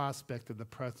any prospect of the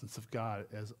presence of God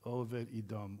as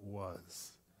Obed-Edom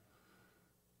was.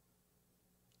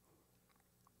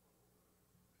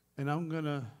 And I'm going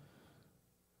to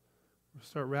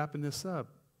start wrapping this up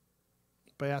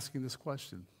by asking this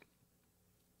question.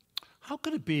 How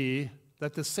could it be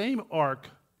that the same ark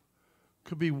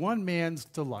could be one man's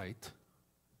delight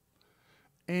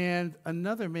and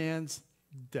another man's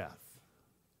death?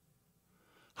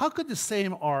 How could the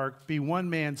same ark be one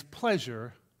man's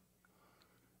pleasure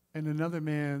and another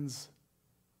man's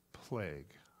plague?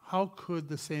 How could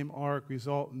the same ark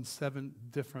result in 7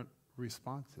 different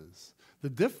responses? The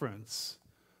difference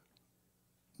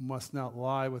must not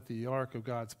lie with the ark of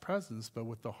God's presence, but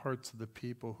with the hearts of the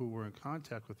people who were in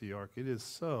contact with the ark. It is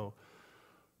so.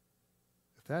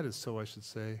 If that is so, I should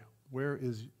say,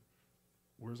 where's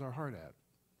our heart at?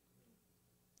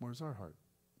 Where's our heart?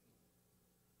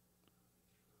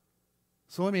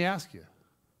 So let me ask you,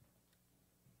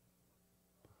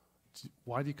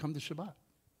 why do you come to Shabbat?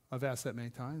 I've asked that many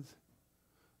times.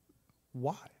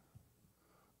 Why?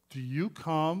 Do you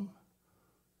come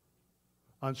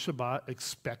on Shabbat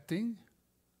expecting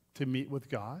to meet with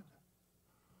God?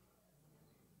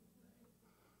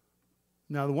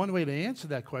 Now, the one way to answer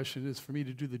that question is for me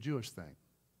to do the Jewish thing.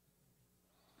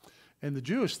 And the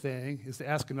Jewish thing is to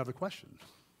ask another question.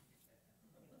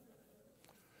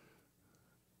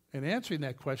 In answering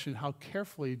that question, how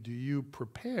carefully do you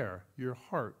prepare your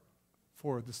heart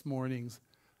for this morning's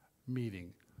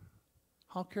meeting?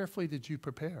 How carefully did you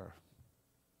prepare?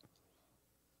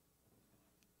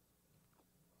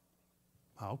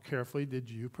 How carefully did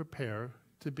you prepare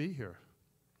to be here?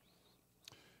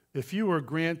 If you were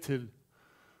granted,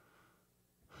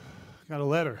 got a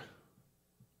letter,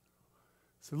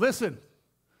 said, listen,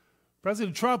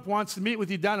 President Trump wants to meet with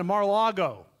you down in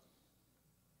Mar-a-Lago.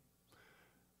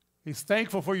 He's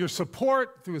thankful for your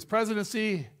support through his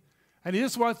presidency, and he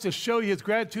just wants to show you his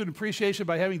gratitude and appreciation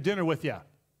by having dinner with you.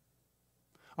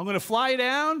 I'm going to fly you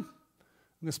down. I'm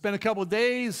going to spend a couple of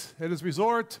days at his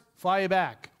resort, fly you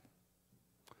back.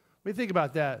 What do you think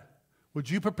about that? Would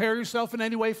you prepare yourself in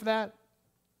any way for that?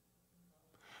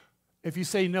 If you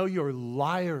say no, you're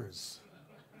liars.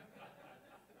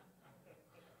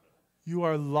 You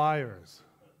are liars.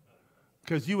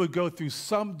 Because you would go through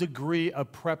some degree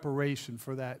of preparation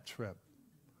for that trip.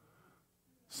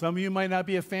 Some of you might not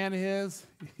be a fan of his.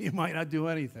 You might not do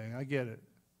anything. I get it.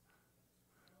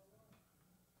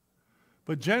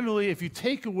 But generally, if you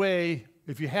take away,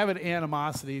 if you have an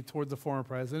animosity towards the former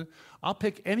president, I'll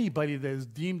pick anybody that is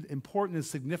deemed important and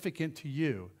significant to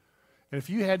you. And if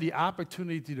you had the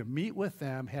opportunity to meet with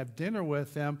them, have dinner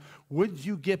with them, would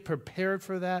you get prepared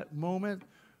for that moment?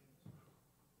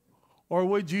 Or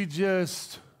would you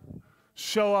just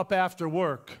show up after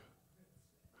work?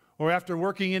 Or after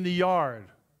working in the yard?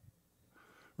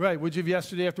 Right, would you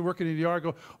yesterday after working in the yard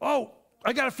go, oh,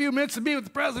 I got a few minutes to meet with the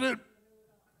president?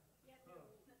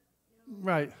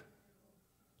 Right.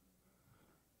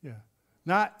 Yeah.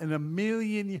 Not in a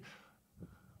million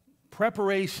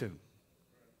preparation.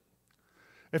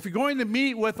 If you're going to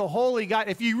meet with a holy God,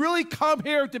 if you really come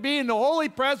here to be in the holy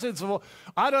presence of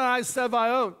Adonai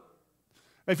Sevaot,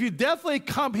 if you definitely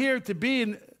come here to be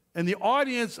in the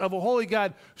audience of a holy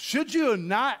God, should you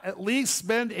not at least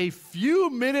spend a few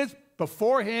minutes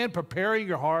beforehand preparing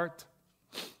your heart?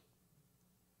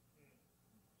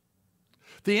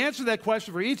 The answer to that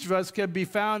question for each of us can be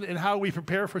found in how we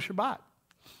prepare for Shabbat.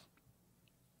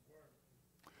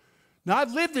 Now,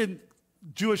 I've lived in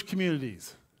Jewish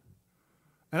communities,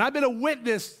 and I've been a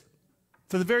witness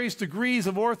to the various degrees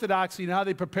of orthodoxy and how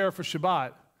they prepare for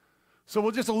Shabbat. So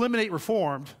we'll just eliminate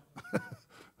Reformed.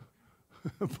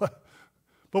 but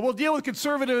we'll deal with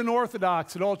conservative and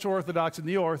Orthodox and ultra-Orthodox and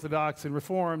neo-Orthodox and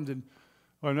Reformed and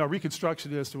or no,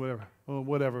 Reconstructionist or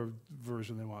whatever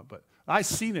version they want. But I've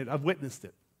seen it. I've witnessed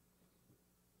it.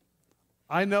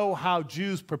 I know how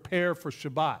Jews prepare for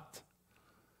Shabbat.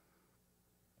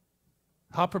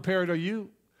 How prepared are you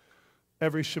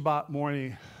every Shabbat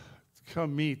morning to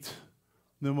come meet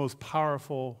the most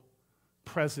powerful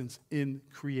presence in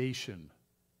creation?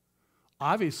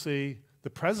 Obviously, the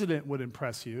president would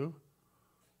impress you.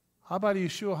 How about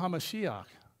Yeshua HaMashiach?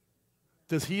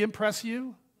 Does he impress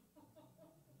you?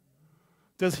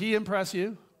 Does he impress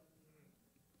you?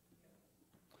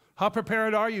 How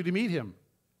prepared are you to meet him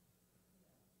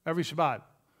every Shabbat?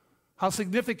 How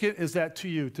significant is that to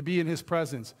you to be in his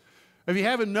presence? If you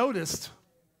haven't noticed,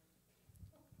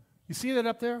 you see that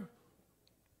up there? You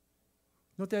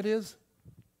know what that is?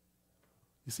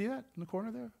 You see that in the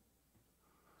corner there?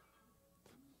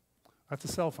 That's a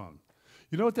cell phone.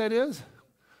 You know what that is?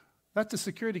 That's a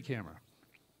security camera.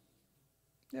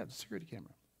 Yeah, it's a security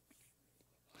camera.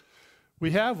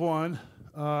 We have one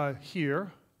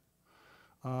here.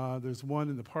 There's one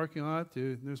in the parking lot.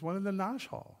 There's one in the Nash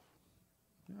Hall.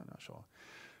 Yeah, Nash Hall.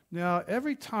 Now,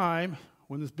 every time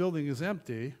when this building is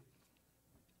empty,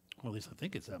 or at least I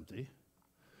think it's empty,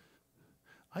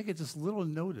 I get this little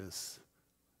notice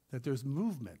that there's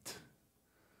movement.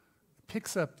 It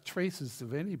picks up traces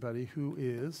of anybody who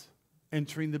is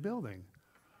entering the building.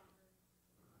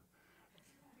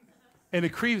 And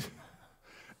it creeps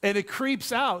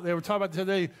out. They were talking about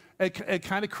today, it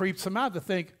kind of creeps them out to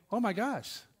think, oh my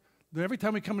gosh, every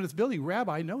time we come in this building,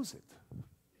 Rabbi knows it.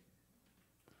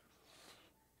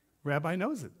 Rabbi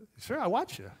knows it. Sure, I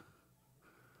watch you.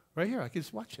 Right here, I can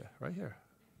just watch you, right here.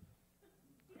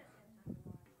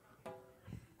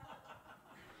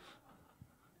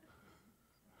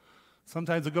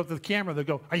 Sometimes they'll go up to the camera, they'll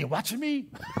go, are you watching me?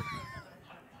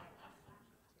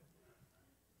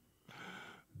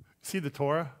 See the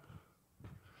Torah?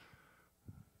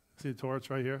 See the Torah? It's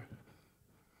right here.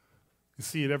 You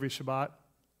see it every Shabbat.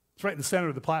 It's right in the center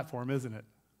of the platform, isn't it?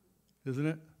 Isn't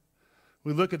it?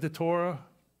 We look at the Torah.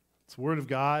 It's the Word of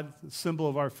God, the symbol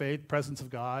of our faith, presence of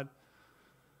God.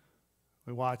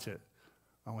 We watch it.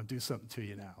 I want to do something to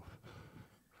you now.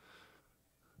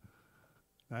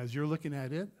 Now, as you're looking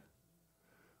at it,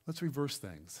 let's reverse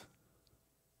things.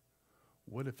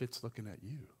 What if it's looking at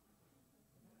you?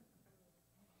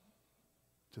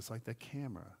 just like that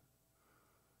camera,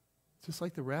 just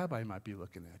like the rabbi might be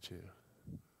looking at you.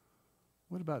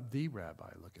 What about the rabbi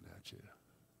looking at you?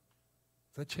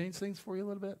 Does that change things for you a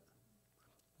little bit?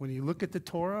 When you look at the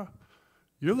Torah,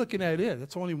 you're looking at it.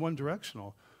 It's only one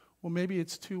directional. Well, maybe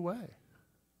it's two-way.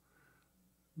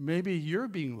 Maybe you're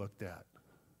being looked at.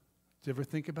 Did you ever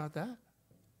think about that?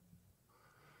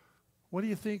 What do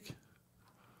you think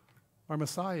our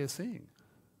Messiah is seeing?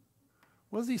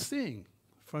 What is he seeing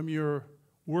from your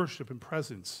worship and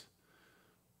presence?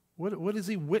 What is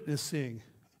he witnessing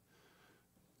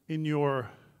in your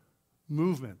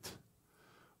movement?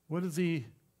 What is he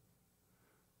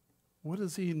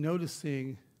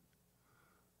noticing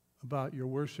about your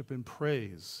worship and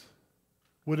praise?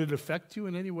 Would it affect you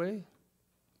in any way?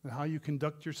 And how you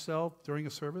conduct yourself during a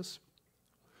service?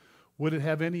 Would it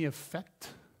have any effect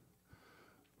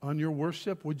on your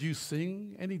worship? Would you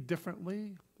sing any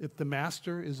differently if the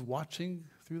master is watching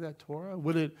through that Torah?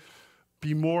 Would you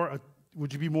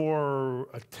be more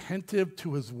attentive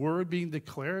to his word being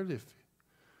declared if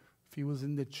he was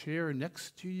in the chair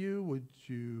next to you? Would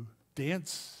you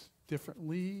dance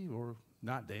differently or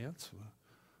not dance?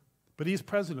 But he's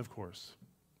present, of course.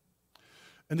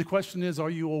 And the question is, are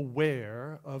you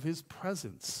aware of his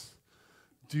presence?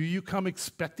 Do you come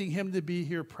expecting him to be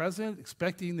here present,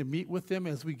 expecting to meet with him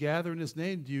as we gather in his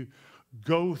name? Do you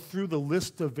go through the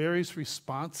list of various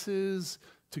responses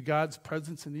to God's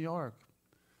presence in the ark?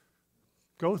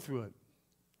 Go through it.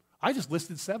 I just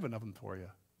listed 7 of them for you.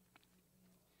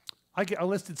 I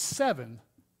listed 7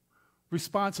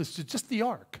 responses to just the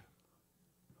ark.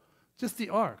 Just the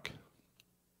ark.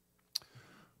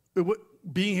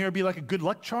 Being here would be like a good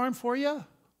luck charm for you,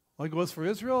 like it was for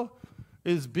Israel.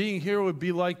 Is being here would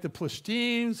be like the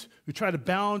Plishtims who try to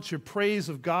balance your praise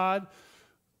of God,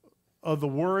 of the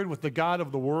word, with the God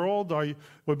of the world. Or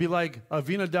would it be like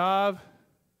Avinadav?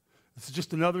 It's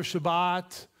just another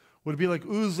Shabbat. Would it be like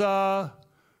Uzzah,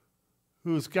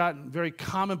 who's gotten very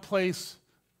commonplace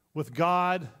with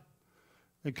God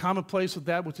and commonplace with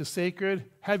that which is sacred?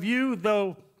 Have you,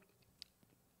 though,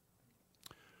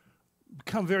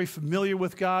 become very familiar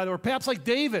with God? Or perhaps like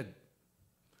David.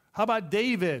 How about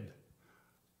David?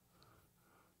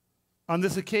 On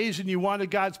this occasion, you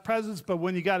wanted God's presence, but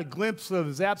when you got a glimpse of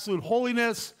his absolute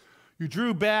holiness, you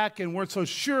drew back and weren't so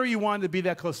sure you wanted to be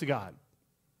that close to God.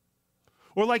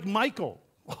 Or like Michael.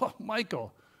 Oh,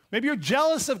 Michael. Maybe you're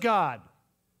jealous of God.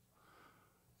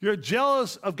 You're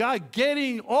jealous of God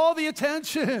getting all the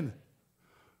attention.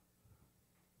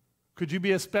 Could you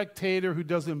be a spectator who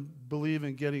doesn't believe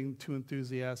in getting too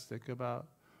enthusiastic about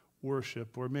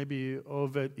worship? Or maybe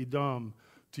Oved Edom.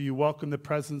 Do you welcome the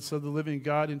presence of the living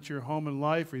God into your home and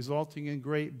life, resulting in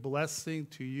great blessing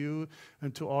to you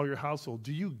and to all your household?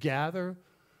 Do you gather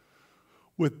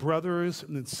with brothers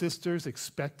and sisters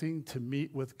expecting to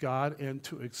meet with God and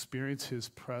to experience his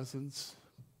presence?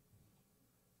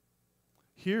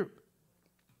 Here,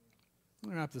 I'm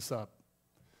going to wrap this up.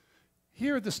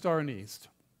 Here at the Star and East,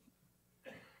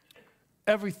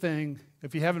 everything,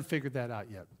 if you haven't figured that out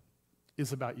yet,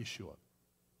 is about Yeshua.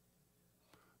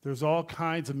 There's all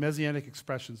kinds of messianic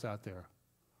expressions out there.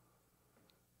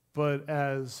 But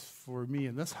as for me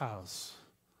in this house,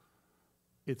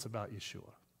 it's about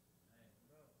Yeshua.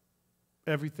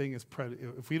 Everything is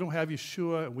if we don't have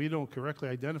Yeshua and we don't correctly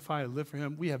identify and live for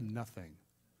him, we have nothing.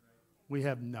 We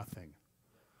have nothing.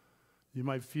 You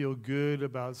might feel good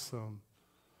about some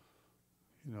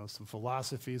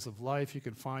philosophies of life you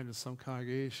can find in some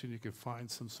congregation. You can find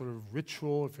some sort of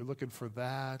ritual if you're looking for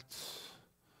that.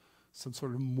 Some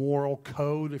sort of moral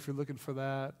code if you're looking for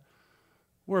that.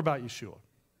 We're about Yeshua.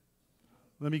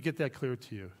 Let me get that clear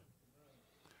to you.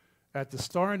 At the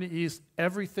Star in the East,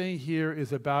 everything here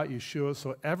is about Yeshua,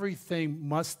 so everything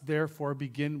must therefore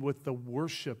begin with the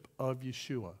worship of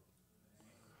Yeshua.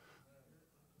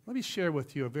 Let me share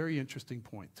with you a very interesting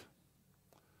point.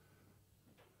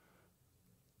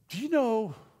 Do you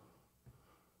know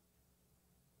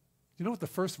what the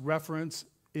first reference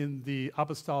in the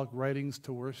apostolic writings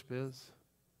to worship is?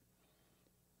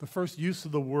 The first use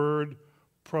of the word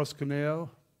proskuneo,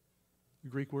 the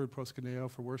Greek word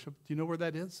proskuneo for worship. Do you know where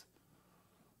that is?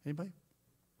 Anybody?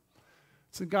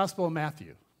 It's in the Gospel of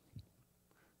Matthew,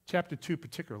 chapter 2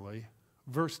 particularly,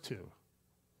 verse 2.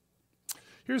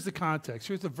 Here's the context.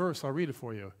 Here's the verse. I'll read it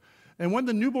for you. And when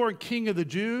the newborn king of the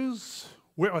Jews,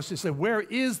 where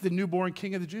is the newborn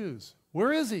king of the Jews?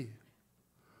 Where is he?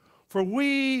 For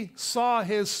we saw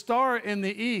his star in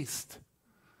the east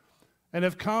and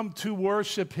have come to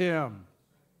worship him.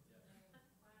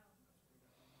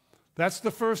 That's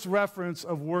the first reference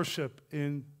of worship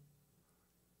in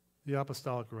the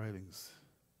apostolic writings.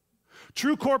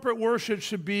 True corporate worship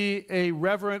should be a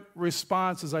reverent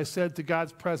response, as I said, to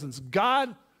God's presence.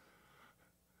 God,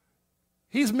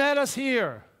 He's met us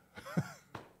here.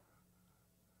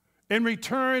 In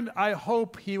return, I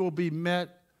hope He will be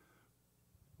met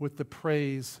with the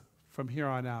praise from here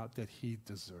on out that He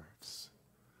deserves.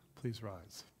 Please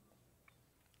rise.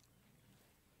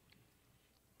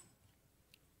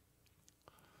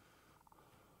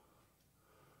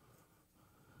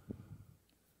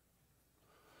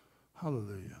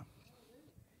 Hallelujah.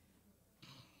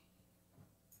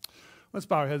 Let's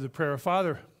bow our heads in prayer.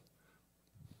 Father,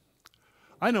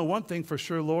 I know one thing for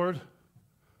sure, Lord.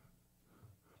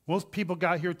 Most people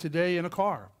got here today in a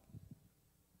car.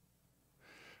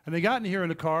 And they got in here in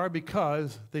a car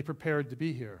because they prepared to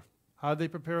be here. How did they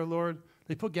prepare, Lord?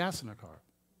 They put gas in their car.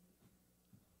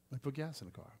 They put gas in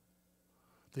the car.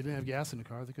 If they didn't have gas in the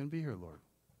car, they couldn't be here, Lord.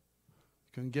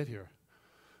 They couldn't get here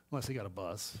unless they got a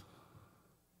bus.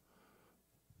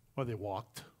 Or they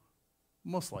walked,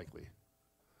 most likely.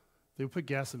 They would put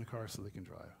gas in the car so they can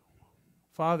drive.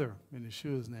 Father, in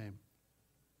Yeshua's name.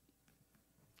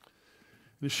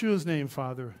 In Yeshua's name,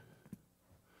 Father,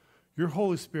 your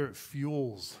Holy Spirit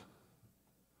fuels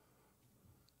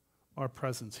our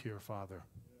presence here, Father.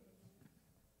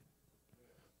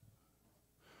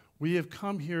 We have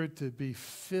come here to be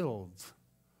filled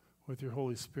with your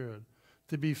Holy Spirit,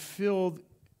 to be filled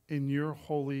in your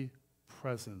holy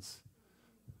presence.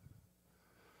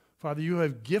 Father, you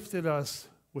have gifted us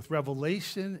with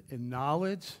revelation and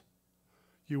knowledge.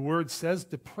 Your word says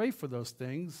to pray for those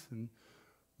things, and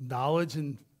knowledge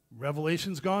and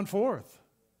revelation's gone forth.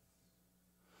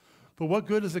 But what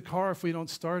good is a car if we don't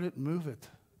start it and move it?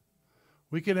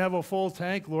 We can have a full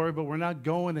tank, Lord, but we're not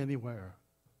going anywhere.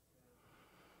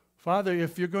 Father,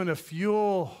 if you're going to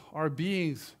fuel our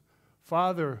beings,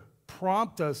 Father,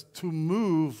 prompt us to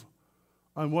move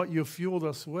on what you've fueled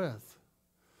us with.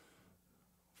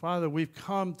 Father, we've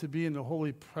come to be in the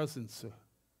holy presence,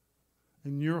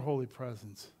 in your holy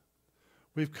presence.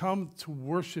 We've come to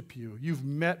worship you. You've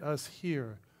met us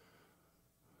here.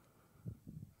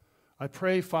 I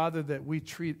pray, Father, that we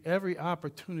treat every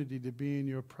opportunity to be in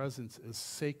your presence as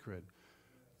sacred,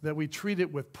 that we treat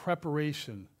it with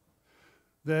preparation,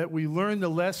 that we learn the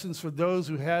lessons for those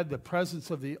who had the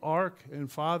presence of the ark,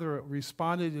 and Father,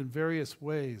 responded in various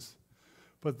ways.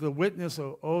 But the witness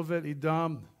of Oved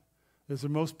Edom is the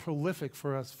most prolific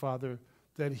for us, Father,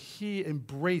 that he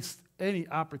embraced any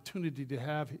opportunity to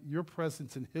have your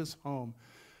presence in his home.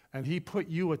 And he put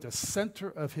you at the center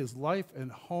of his life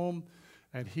and home,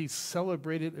 and he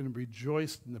celebrated and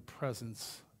rejoiced in the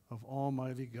presence of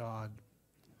Almighty God.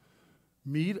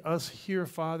 Meet us here,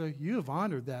 Father. You have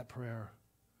honored that prayer.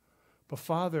 But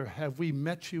Father, have we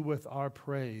met you with our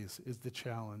praise is the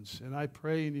challenge. And I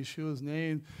pray in Yeshua's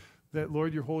name that,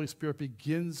 Lord, your Holy Spirit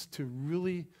begins to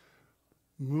really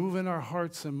move in our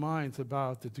hearts and minds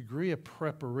about the degree of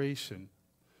preparation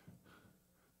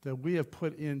that we have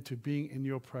put into being in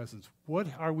your presence. What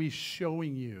are we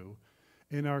showing you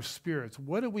in our spirits?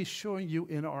 What are we showing you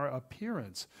in our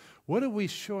appearance? What are we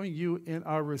showing you in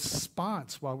our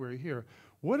response while we're here?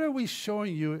 What are we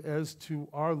showing you as to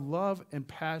our love and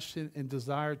passion and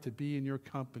desire to be in your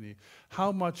company?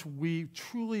 How much we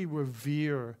truly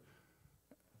revere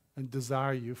and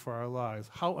desire you for our lives.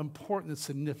 How important and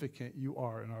significant you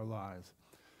are in our lives.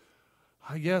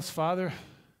 I guess, Father,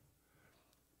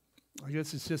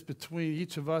 it's just between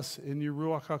each of us and your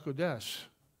Ruach HaKodesh.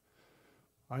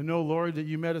 I know, Lord, that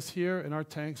you met us here and our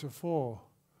tanks are full.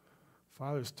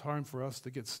 Father, it's time for us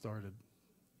to get started.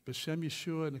 B'Shem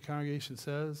Yeshua, and the congregation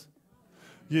says,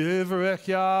 Yivrech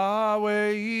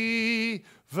Yahweh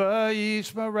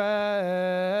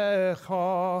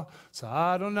v'yishmerecha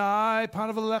S'Adonai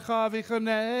panav alecha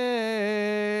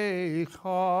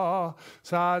v'chanecha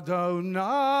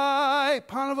S'Adonai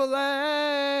panav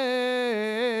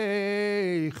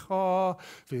alecha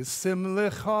v'sim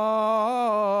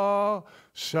lecha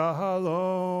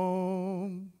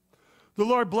shalom. The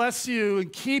Lord bless you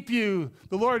and keep you.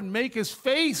 The Lord make his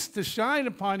face to shine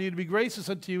upon you, to be gracious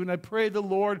unto you. And I pray the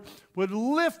Lord would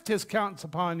lift his countenance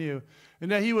upon you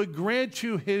and that he would grant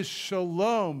you his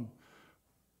shalom.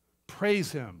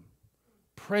 Praise him.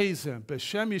 Praise him.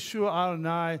 B'Shem Yeshua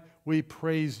Adonai, we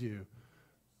praise you.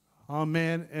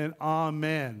 Amen and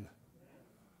amen.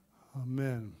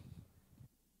 Amen.